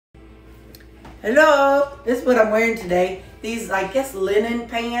Hello, this is what I'm wearing today. These, I guess, linen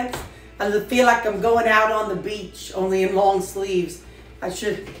pants. I feel like I'm going out on the beach, only in long sleeves. I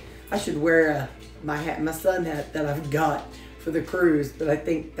should wear my hat, my sun hat that I've got for the cruise, but I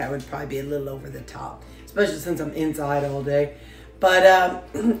think that would probably be a little over the top, especially since I'm inside all day. But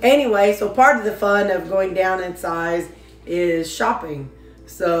anyway, so part of the fun of going down in size is shopping.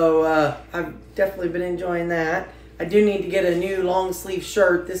 So I've definitely been enjoying that. I do need to get a new long sleeve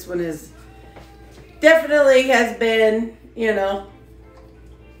shirt. This one is definitely has been, you know,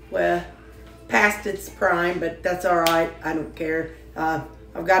 well, past its prime, but that's all right. I don't care.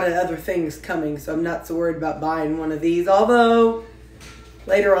 I've got other things coming, so I'm not so worried about buying one of these, although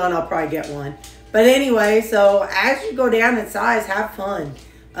later on I'll probably get one. But anyway, so as you go down in size, have fun.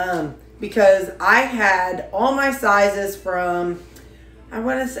 Because I had all my sizes from, I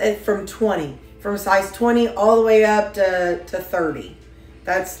want to say from 20. From size 20 all the way up to 30.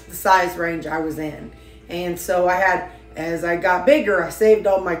 That's the size range I was in. And so I had, as I got bigger, I saved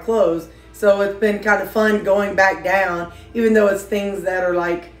all my clothes. So it's been kind of fun going back down, even though it's things that are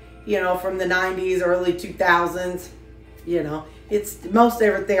like, you know, from the 90s, early 2000s. You know, it's most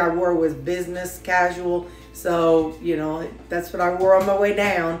everything I wore was business casual. So, you know, that's what I wore on my way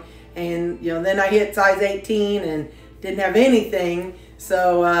down. And, you know, then I hit size 18 and didn't have anything.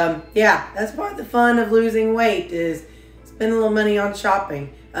 So, yeah, that's part of the fun of losing weight is spend a little money on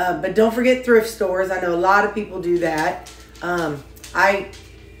shopping. But don't forget thrift stores. I know a lot of people do that. The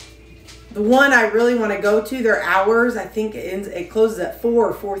one I really want to go to, their hours, I think it closes at 4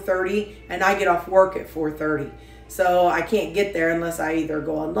 or 4:30, and I get off work at 4:30. So I can't get there unless I either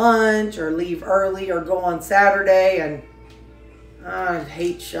go on lunch or leave early or go on Saturday. And I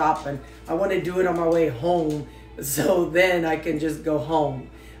hate shopping. I want to do it on my way home, so then I can just go home.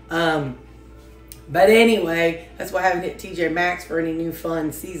 But anyway, that's why I haven't hit TJ Maxx for any new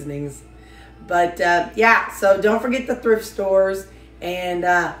fun seasonings. But yeah, so don't forget the thrift stores. And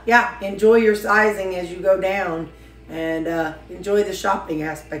yeah, enjoy your sizing as you go down. And enjoy the shopping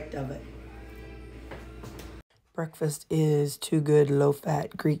aspect of it. Breakfast is Too Good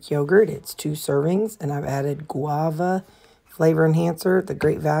low-fat Greek yogurt. It's 2 servings. And I've added guava flavor enhancer, the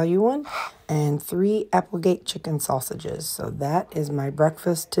Great Value one. And 3 Applegate chicken sausages. So that is my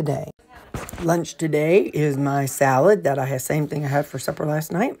breakfast today. Lunch today is my salad that I had, same thing I had for supper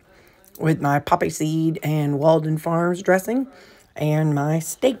last night, with my poppy seed and Walden Farms dressing and my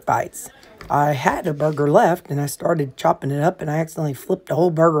steak bites. I had a burger left and I started chopping it up and I accidentally flipped the whole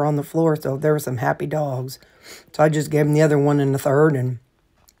burger on the floor, so there were some happy dogs. So I just gave them the other 1 and a third, and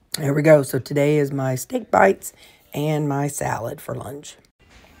there we go. So today is my steak bites and my salad for lunch.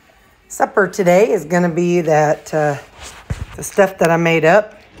 Supper today is going to be that the stuff that I made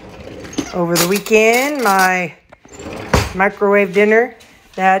up over the weekend, my microwave dinner.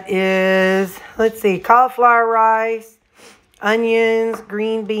 That is, let's see, cauliflower rice, onions,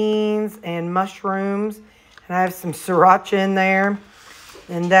 green beans, and mushrooms. And I have some sriracha in there.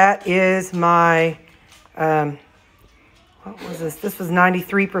 And that is my, what was this? This was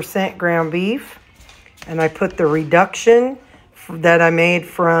 93% ground beef. And I put the reduction that I made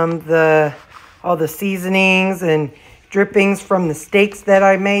from all the seasonings and drippings from the steaks that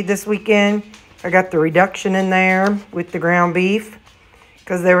I made this weekend. I got the reduction in there with the ground beef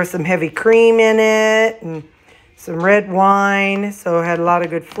because there was some heavy cream in it and some red wine, so it had a lot of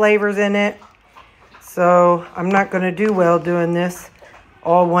good flavors in it. So I'm not going to do well doing this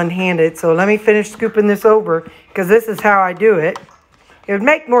all one-handed, so let me finish scooping this over because this is how I do it. It would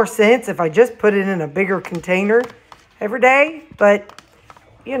make more sense if I just put it in a bigger container every day, but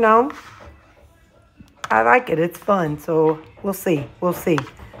you know, I like it. It's fun, so we'll see. We'll see.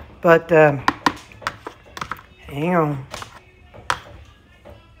 But hang on.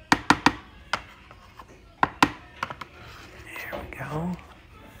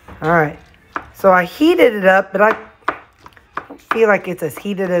 All right, so I heated it up, but I don't feel like it's as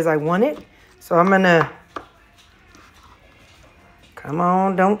heated as I want it. So I'm gonna, come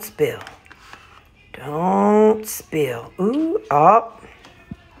on, don't spill. Don't spill. Ooh, up.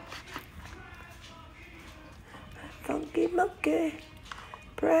 Funky monkey,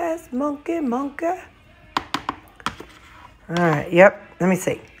 brass monkey, monkey. All right, yep, let me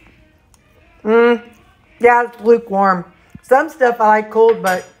see. Yeah, it's lukewarm. Some stuff I like cold,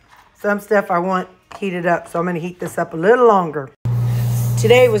 but some stuff I want heated up, so I'm going to heat this up a little longer.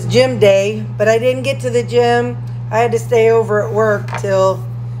 Today was gym day, but I didn't get to the gym. I had to stay over at work till,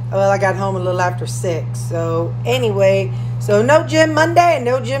 well, I got home a little after 6. So anyway, so no gym Monday and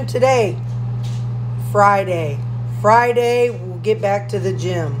no gym today. Friday, we'll get back to the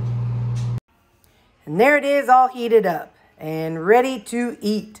gym. And there it is, all heated up and ready to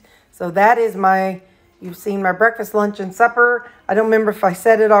eat. So that is you've seen my breakfast, lunch, and supper. I don't remember if I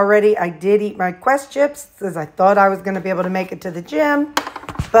said it already. I did eat my Quest chips because I thought I was going to be able to make it to the gym,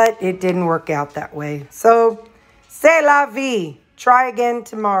 but it didn't work out that way. So, c'est la vie. Try again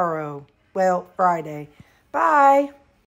tomorrow. Well, Friday. Bye.